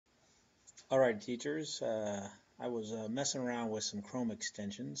Alright, teachers, I was messing around with some Chrome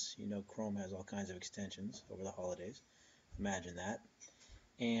extensions. You know, Chrome has all kinds of extensions over the holidays. Imagine that.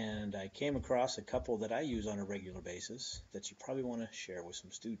 And I came across a couple that I use on a regular basis that you probably want to share with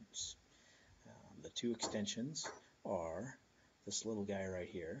some students. The two extensions are this little guy right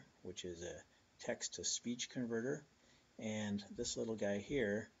here, which is a text-to-speech converter, and this little guy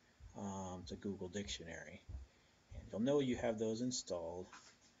here, it's a Google Dictionary. And you'll know you have those installed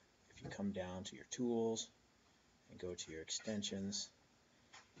if you come down to your tools and go to your extensions,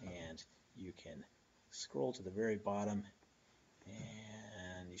 and you can scroll to the very bottom,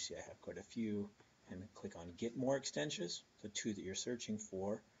 and you see I have quite a few, and click on Get More Extensions. The two that you're searching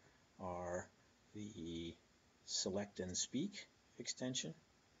for are the Select and Speak extension,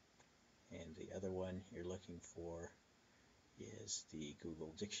 and the other one you're looking for is the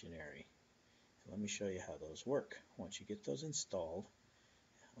Google Dictionary. Let me show you how those work. Once you get those installed,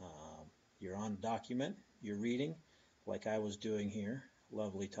 you're on document, you're reading like I was doing here,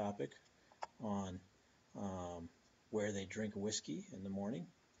 lovely topic on where they drink whiskey in the morning.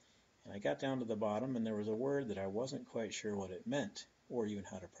 And I got down to the bottom and there was a word that I wasn't quite sure what it meant or even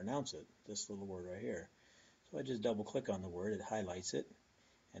how to pronounce it, this little word right here. So I just double click on the word, it highlights it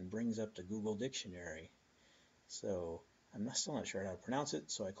and brings up the Google Dictionary. So I'm still not sure how to pronounce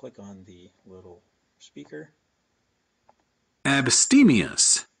it, so I click on the little speaker.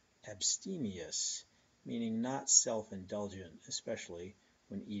 Abstemious. Abstemious, meaning not self-indulgent, especially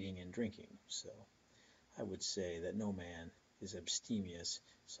when eating and drinking. So I would say that no man is abstemious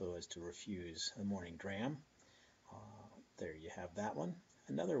so as to refuse a morning dram. There you have that one.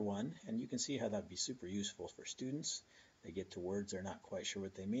 Another one, and you can see how that would be super useful for students. They get to words they're not quite sure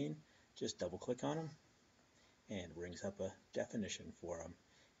what they mean. Just double click on them and it brings up a definition for them.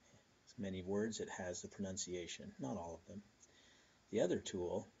 Many words it has the pronunciation, not all of them. The other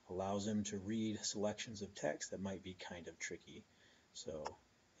tool allows them to read selections of text that might be kind of tricky. So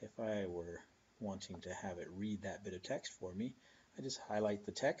if I were wanting to have it read that bit of text for me, I just highlight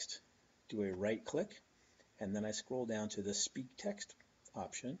the text, do a right click, and then I scroll down to the Speak Text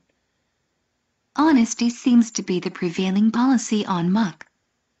option. Honesty seems to be the prevailing policy on Muck.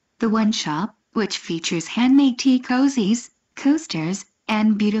 The one shop, which features handmade tea cozies, coasters,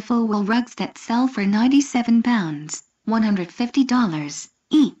 and beautiful wool rugs that sell for £97, $150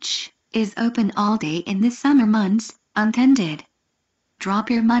 each, is open all day in the summer months, untended. Drop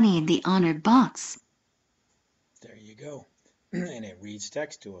your money in the honored box. There you go. And it reads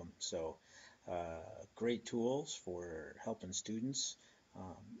text to them. So great tools for helping students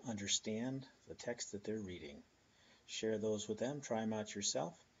understand the text that they're reading. Share those with them, try them out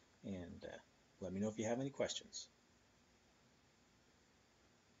yourself, and let me know if you have any questions.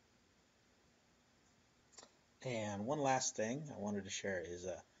 And one last thing I wanted to share is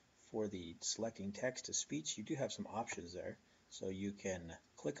for the selecting text to speech, you do have some options there. So you can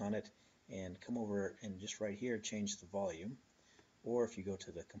click on it and come over and just right here change the volume. Or if you go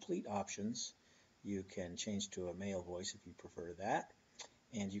to the complete options, you can change to a male voice if you prefer that.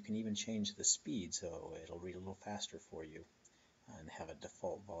 And you can even change the speed so it'll read a little faster for you and have a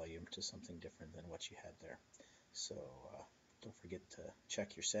default volume to something different than what you had there. So don't forget to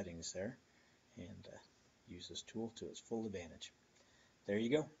check your settings there and use this tool to its full advantage. There you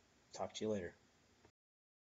go. Talk to you later.